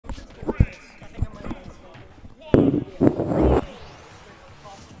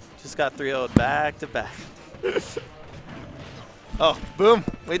Just got 3-0'd back to back. Oh, boom.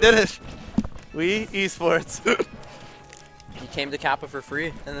 We did it. We esports. You came to Kappa for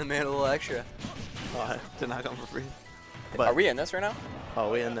free and then made a little extra. Oh, I did not come for free. But are we in this right now?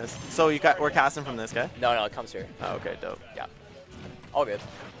 Oh, we in this. So we're casting from this guy? No, it comes here. Oh, okay, dope. Yeah. All good.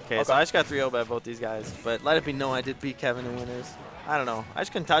 Okay, so I just got 3-0 by both these guys. But let it be known I did beat Kevin in winners. I don't know. I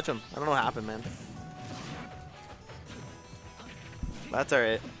just couldn't touch him. I don't know what happened, man. That's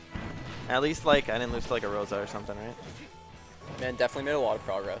alright. At least, like, I didn't lose to, like, a Rosa or something, right? Man, definitely made a lot of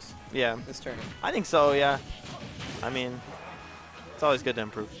progress. Yeah. This tournament. I think so, yeah. I mean, it's always good to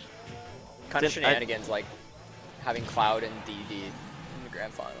improve. Kind of shenanigans, like having Cloud and DD in the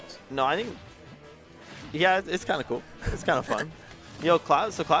grand finals. No, I think, yeah, it's kind of cool. It's kind of fun. Yo,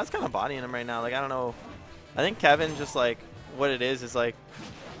 Cloud's kind of bodying him right now. Like, I don't know. I think Kevin just, like, what it is like,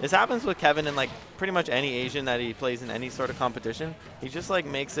 this happens with Kevin in, like, pretty much any Asian that he plays in any sort of competition. He just, like,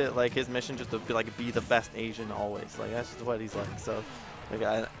 makes it, like, his mission just to be, like, be the best Asian always. Like, that's just what he's like. So,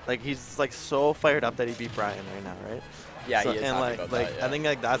 like, he's, like, so fired up that he beat Brian right now, right? Yeah, so, he is and, happy like, about that, yeah. I think,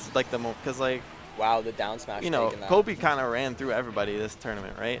 like, that's, like, the most, because, like, wow, the down smash. You know, Kobe kind of ran through everybody this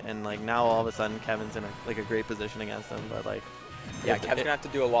tournament, right? And, like, now all of a sudden Kevin's in, a great position against him. But, like, yeah, Kevin's going to have to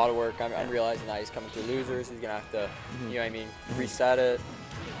do a lot of work. I'm realizing that he's coming through losers. He's going to have to, you know what I mean, reset it.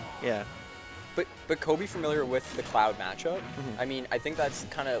 Yeah. But Kobe familiar with the Cloud matchup. I mean, I think that's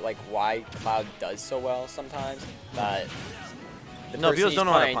kind of like why Cloud does so well sometimes. That no, people don't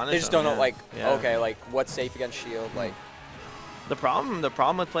know how to punish. They just don't know, like, yeah. Okay, like what's safe against shield, like. The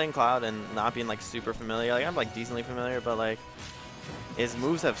problem with playing Cloud and not being, like, super familiar, like, I'm, like, decently familiar, but, like, his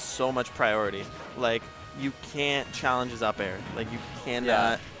moves have so much priority. Like, you can't challenge his up air. Like, you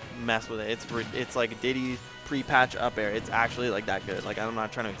cannot mess with it. It's like Diddy's pre-patch up air. It's actually, like, that good. Like, I'm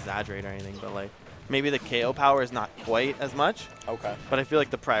not trying to exaggerate or anything, but, like, maybe the KO power is not quite as much. Okay. But I feel like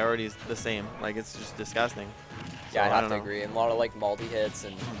the priority is the same. Like, it's just disgusting. Yeah, so, I have to agree. And a lot of, like, multi-hits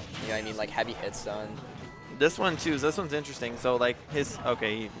and, you know what I mean, like, heavy hits done. This one, too. This one's interesting. So, like,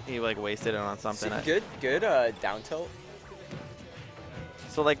 he like, wasted it on something. Good down tilt.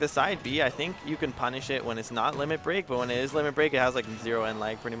 So, like, the side B, I think you can punish it when it's not limit break, but when it is limit break, it has, like, 0 end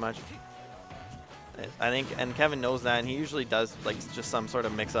lag, pretty much. I think, and Kevin knows that, and he usually does, like, just some sort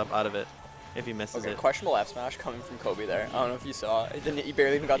of mix-up out of it if he misses it. Questionable F smash coming from Kobe there. I don't know if you saw it. He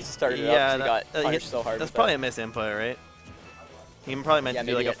barely even got to start it up. He got punished so hard. That's probably a misinput, right? He probably meant to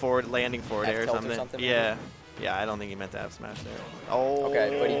do, like, a landing forward air or something. Yeah. Yeah, I don't think he meant to F smash there. Oh.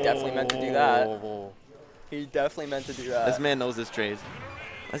 Okay, but he definitely meant to do that. He definitely meant to do that. This man knows his trades.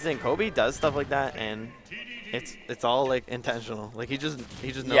 I was saying Kobe does stuff like that, and it's all, like, intentional. Like, he just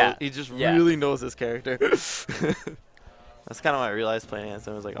knows, he just really knows his character. That's kind of what I realized playing against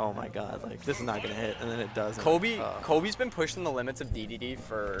him. I was like, oh my god, like, this is not gonna hit, and then it does. Kobe's been pushing the limits of DDD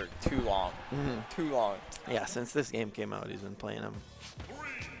for too long. Too long. Yeah, since this game came out, he's been playing him.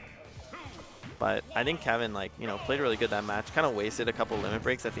 But I think Kevin, like, you know, played really good that match. Kind of wasted a couple limit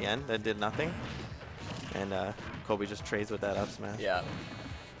breaks at the end that did nothing. And Kobe just trades with that up smash. Yeah.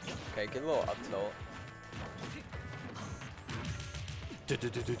 Okay, get a little up tilt.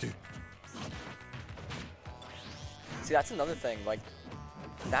 See, that's another thing. Like,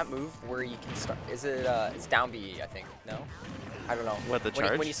 that move where you can start. Is it? It's down B, I think. No, I don't know. What, the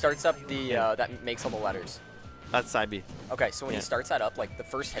charge? When he starts up the that makes all the letters. That's side B. Okay, so when he starts that up, like the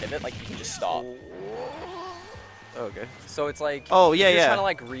first hit of it, like you can just stop. Okay. So it's like, oh you're yeah, trying to,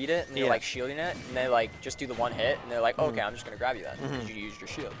 like, read it and you're like shielding it, and they like just do the one hit, and they're like, okay, I'm just gonna grab you then because you used your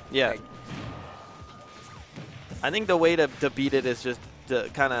shield. Yeah. Like, I think the way to beat it is just to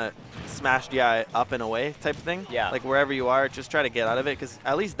kind of smash DI up and away type of thing. Yeah. Like, wherever you are, just try to get out of it, because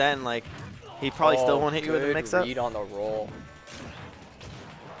at least then, like, he probably still won't hit you with a mix-up. Read on the roll.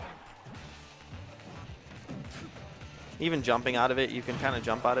 Even jumping out of it, you can kind of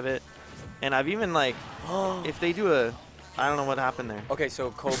jump out of it. And I've even, like, if they do a, I don't know what happened there. Okay,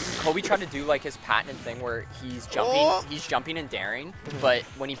 so Kobe tried to do, like, his patented thing where he's jumping and daring, but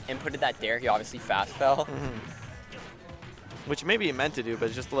when he inputted that dare, he obviously fast fell. Which maybe he meant to do, but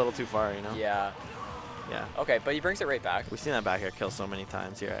it's just a little too far, you know? Yeah. Yeah. Okay, but he brings it right back. We've seen that back air kill so many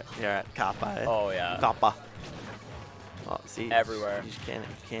times here at Kappa. Eh? Oh, yeah. Kappa. Oh, see? Everywhere. You just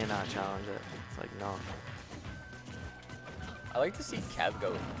cannot challenge it. It's like, no. I like to see Kev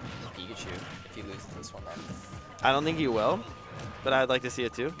go Pikachu if he loses this one then. I don't think he will, but I'd like to see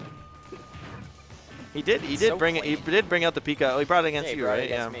it too. He did bring it. He did bring out the Pika. Oh, he brought it against you, right?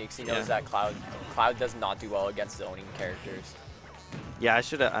 Against me, because he knows that Cloud does not do well against the owning characters. Yeah, I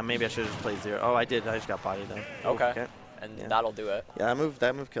should have. Maybe I should have just played 0. Oh, I did. I just got bodied though. Okay. And that'll do it. Yeah,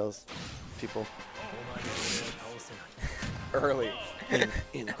 that move kills people. Early.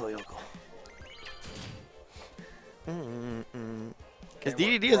 in the Koyoko. Is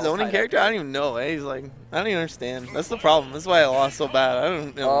DDD a zoning character? I don't even know. He's like, I don't even understand. That's the problem. That's why I lost so bad. I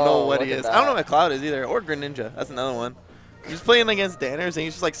don't know what he is. I don't know what Cloud is either. Or Greninja. That's another one. He's playing against Danners and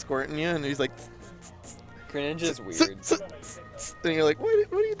he's just like squirting you and he's like. Greninja is weird. And you're like, what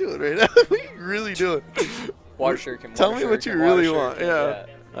are you doing right now? What are you really doing? Water Shuriken. Tell me what you really want. Yeah.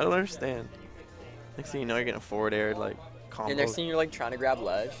 I don't understand. Next thing you know, you're getting forward aired like combos. And next thing you're like trying to grab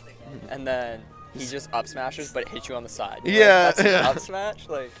ledge, and then he just up smashes, but hits you on the side. Yeah, like, that's an up smash.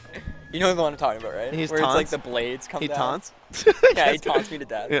 Like, you know the one I'm talking about, right? He's Where taunts. it's like the blades come down. He taunts. Yeah, he taunts me to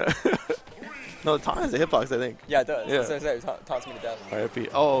death. Yeah. No, taunt has a hitbox, I think. Yeah, it does. Yeah. That's what I said. Taunts me to death.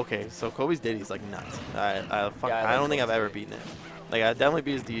 RIP. Oh, okay. So Kobe's Diddy's like nuts. I don't think I've ever beaten it. Like I definitely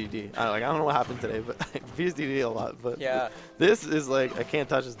beat his DDD. I don't know what happened today, but I beat his DDD a lot. But yeah, this is like I can't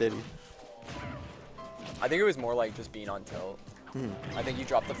touch his Diddy. I think it was more like just being on tilt. I think you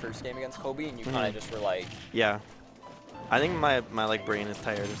dropped the first game against Kobe and you kind of just were like. Yeah. I think my like brain is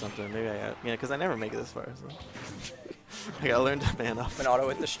tired or something. Maybe because I never make it this far. So. I gotta learn to man up. Finauto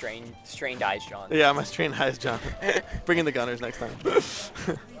with the strained eyes, John. Yeah, my strained eyes, John. Bring in the gunners next time.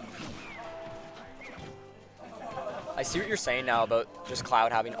 I see what you're saying now about just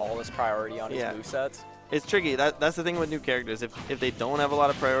Cloud having all this priority on his movesets. It's tricky. That's the thing with new characters. If they don't have a lot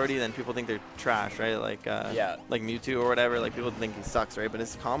of priority, then people think they're trash, right? Like like Mewtwo or whatever. Like people think he sucks, right? But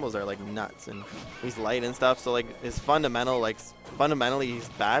his combos are like nuts, and he's light and stuff. So like his fundamentally he's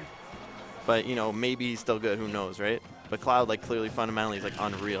bad, but you know maybe he's still good. Who knows, right? But Cloud like clearly fundamentally is like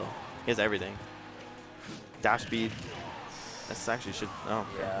unreal. He has everything. Dash speed. This actually should. Oh,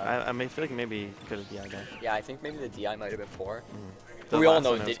 yeah. I may feel like maybe he could have DI'd that. Yeah, I think maybe the DI might have been poor. But we all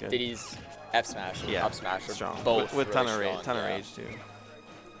know Diddy's F smash and up smash are strong. both with really ton of rage too.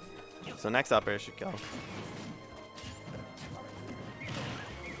 So next up air should go.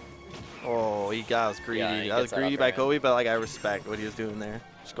 Oh, he got greedy. Yeah, that was greedy by Kobe, but like I respect what he was doing there.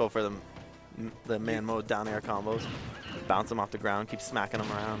 Just go for the man mode down air combos, bounce him off the ground, keep smacking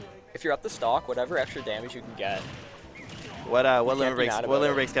him around. If you're up the stock, whatever extra damage you can get. What limit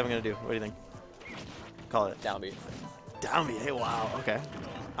breaks Kevin gonna do? What do you think? Call it. Down B. Down B. Hey, wow. Okay.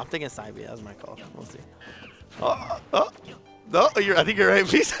 I'm thinking side B. That was my call. We'll see. No, I think you're right.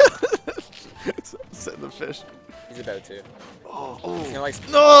 Please. Setting the fish. He's about to.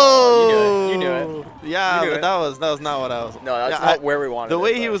 No. You knew it. Yeah, you knew but that was not what I was. No, that's not where we wanted. The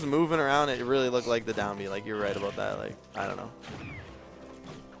way he was moving around, it really looked like the down B. Like you're right about that. Like I don't know.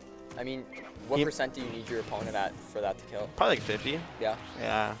 I mean, what percent do you need your opponent at for that to kill? Probably like 50. Yeah.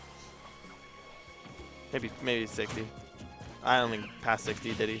 Yeah. Maybe 60. I don't think past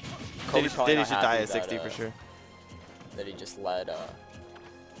 60 did he. Diddy should die at 60 for sure. That he just let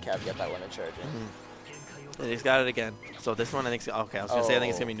Kev get that limit charge in. And he's got it again. So this one I think. Okay, I was gonna say I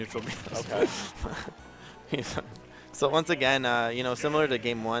think it's gonna be neutral. Okay. So once again, you know, similar to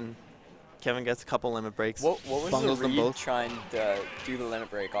game 1, Kevin gets a couple limit breaks. What was the read trying to do the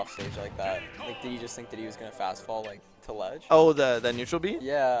limit break off stage like that? Like, did he just think that he was gonna fast fall like to ledge? Oh, the neutral B?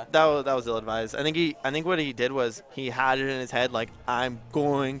 Yeah. That was ill advised. I think what he did was he had it in his head like I'm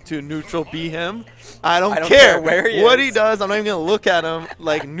going to neutral B him. I don't care where he does. I'm not even gonna look at him.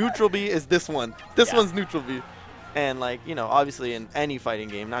 Like neutral B is this one. This one's neutral B. And like you know, obviously in any fighting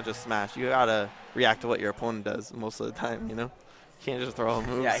game, not just Smash, you gotta react to what your opponent does most of the time. You know. Can't just throw all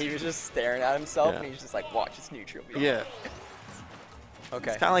moves. Yeah, he was just staring at himself, and he's just like, watch, it's neutral. Yeah. Okay.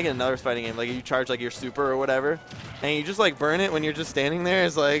 It's kind of like in another fighting game. Like, you charge, like, your super or whatever, and you just, like, burn it when you're just standing there.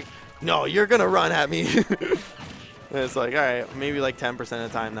 It's like, no, you're going to run at me. It's like, all right, maybe, like, 10%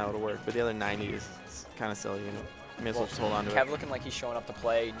 of the time that would work, but the other 90 is kind of silly, you know. May as well just hold on to it. Kev looking like he's showing up to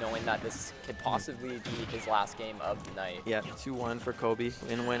play, knowing that this could possibly be his last game of the night. Yeah, 2-1 for Kobe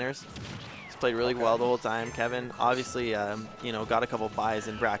in winners. He's played really well the whole time. Kevin, obviously, you know, got a couple buys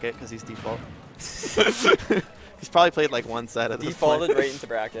in bracket because he's default. He's probably played like one set at this point. Defaulted right into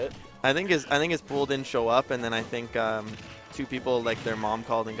bracket. I think his pool didn't show up, and then I think 2 people, like their mom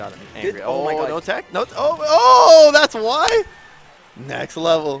called and got angry. Oh my God! No tech. No. Oh, that's why. Next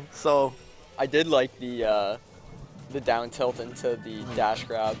level. So. I did like the down tilt into the dash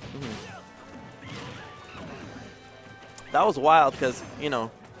grab. That was wild because, you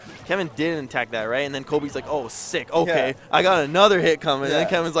know, Kevin didn't attack that, right? And then Kobe's like, oh, sick. Okay, I got another hit coming. And then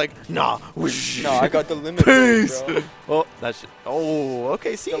Kevin's like, nah. Whoosh. No, I got the limit. Peace. Bro. Oh, that shit. Oh,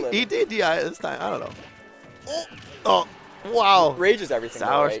 okay. See, he did DI this time. I don't know. Oh, wow. Rage is everything.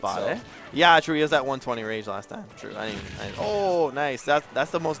 Sour right, spot, so. eh? Yeah, true. He has that 120 rage last time. True. Oh, nice.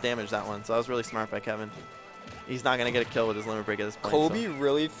 That's the most damage, that one. So that was really smart by Kevin. He's not gonna get a kill with his limit break at this point. Kobe so.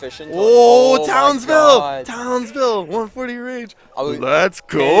 really fishing. Oh, Townsville! My God. Townsville, 140 range. Let's Let's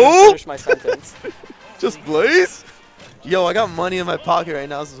go! Finish my sentence. Just Blaze? Yo, I got money in my pocket right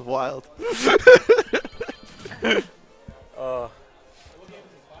now. This is wild.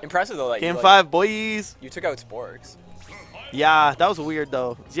 Impressive though. That Game you, 5, boys. You took out Sporks. Yeah, that was weird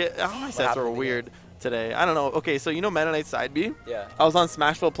though. Yeah, all my sets were happened weird today. I don't know. Okay, so you know Meta Knight's side B? Yeah. I was on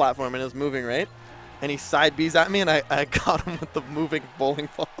Smashville platform and it was moving, right? And he side B's at me and I got him with the moving bowling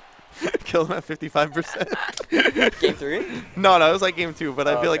ball. Killed him at 55%. Game 3? No, it was like game 2, but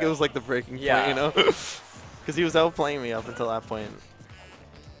I feel like okay. it was like the breaking point, Yeah. you know? Because he was outplaying me up until that point.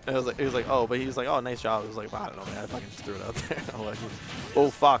 And he was like, oh, but he was like, oh, nice job. It was like, well, I don't know, man. I fucking just threw it out there. Oh,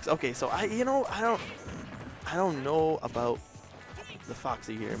 Fox. Okay, so I don't know about the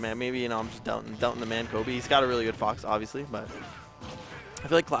Foxy here, man. Maybe, I'm just doubting the man Kobe. He's got a really good Fox, obviously, but I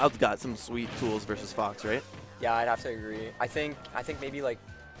feel like Cloud's got some sweet tools versus Fox, right? Yeah, I'd have to agree. I think maybe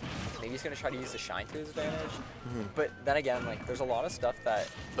he's gonna try to use the shine to his advantage. But then again, like there's a lot of stuff that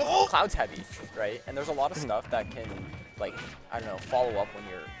Cloud's heavy, right? And there's a lot of stuff that can I don't know, follow up when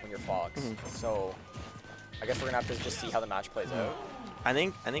you're Fox. So I guess we're gonna have to just see how the match plays out. I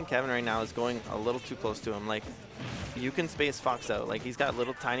think Kevin right now is going a little too close to him. Like, you can space Fox out. Like, he's got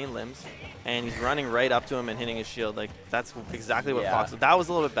little tiny limbs, and he's running right up to him and hitting his shield. Like, that's exactly what Fox. That was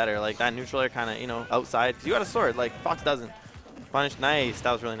a little bit better. Like, that neutral air kind of, outside. 'Cause you got a sword. Like, Fox doesn't. Punish, nice.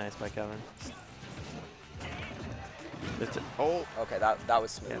 That was really nice by Kevin. Oh. Okay, that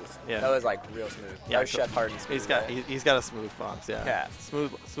was smooth. Yeah. That was like real smooth. Yeah. That was Chef Harden smooth. He's got a smooth Fox. Yeah. Yeah.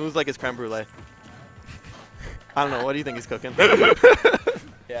 Smooth like his creme brulee. I don't know. What do you think he's cooking?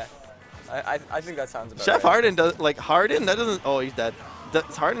 Yeah. I think that sounds about Chef right. Harden does Harden. That doesn't. Oh, he's dead.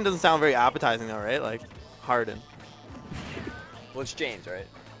 Harden doesn't sound very appetizing though, right? Like Harden. Well, it's James, right?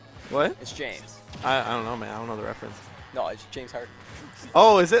 What? It's James. I don't know, man. I don't know the reference. No, it's James Harden.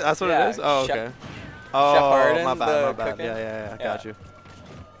 Oh, is it? That's what Yeah, it is. Oh, Chef- okay. Oh, Chef Harden, my bad. the My bad. cooking? Yeah. Got you.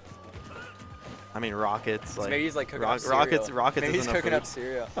 I mean, Rockets. So Like maybe he's like cooking up cereal. Rockets. Maybe he's isn't a cooking food. up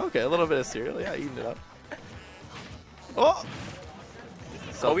cereal. Okay, a little bit of cereal. Yeah, eating it up. Oh.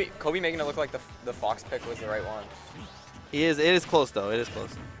 So Kobe making it look like the Fox pick was the right one. It is close though. It is close.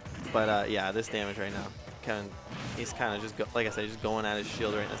 But yeah, this damage right now, Kevin, he's kind of just like I said, just going at his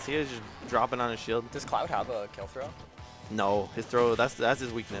shield right now. See, he's just dropping on his shield. Does Cloud have a kill throw? No, his throw. That's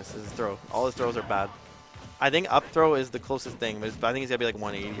his weakness. Is his throw. All his throws are bad. I think up throw is the closest thing, but I think he's gotta be like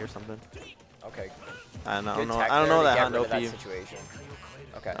 180 or something. Okay. I don't know. Good I tech don't there know to that get Hound rid of that OP. situation.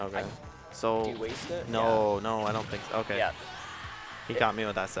 Okay. Okay. So. Do you waste it? No, I don't think so. Okay. Yeah. He got me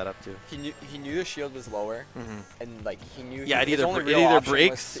with that setup too. He knew the shield was lower, and like he knew. Yeah, his it only either real option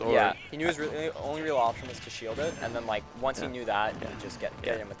breaks was to, or yeah. He knew his only real option was to shield it, and then like once he knew that, he just get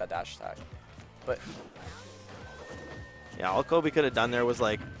in with that dash attack. But yeah, all Kobe could have done there was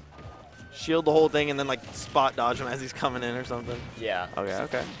like shield the whole thing and then like spot dodge him as he's coming in or something. Yeah.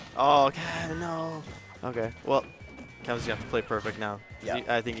 Okay. Oh, Kevin, no. Okay. Well, Kevin's gonna have to play perfect now. Yeah.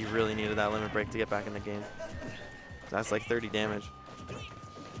 I think he really needed that limit break to get back in the game. That's like 30 damage.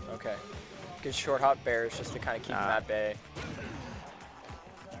 Okay. Good short hop bears just to kind of keep him at bay.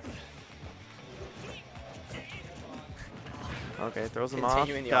 Okay, throws him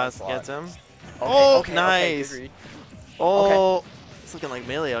Continuing off. the Gets him. Okay, Nice. Okay, Oh, it's looking like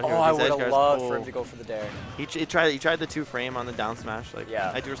melee out here. I with these would edge have guards. loved for him to go for the dare. He tried the 2-frame on the down smash. Like,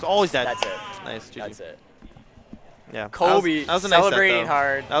 yeah. Oh, he's dead. That's it. Nice. GG. That's it. Yeah. Kobe that was a celebrating nice set,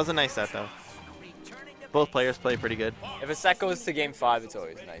 hard. That was a nice set, though. Both players play pretty good. If a set goes to game 5, it's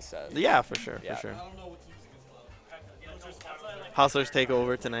always a nice set. Yeah, for sure. Yeah. For sure. Hustlers take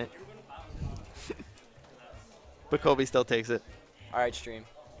over tonight. But Kobe still takes it. All right, stream.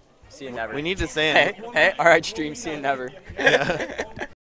 See you never. We need to say it. Hey, all right, stream. See you never. Yeah.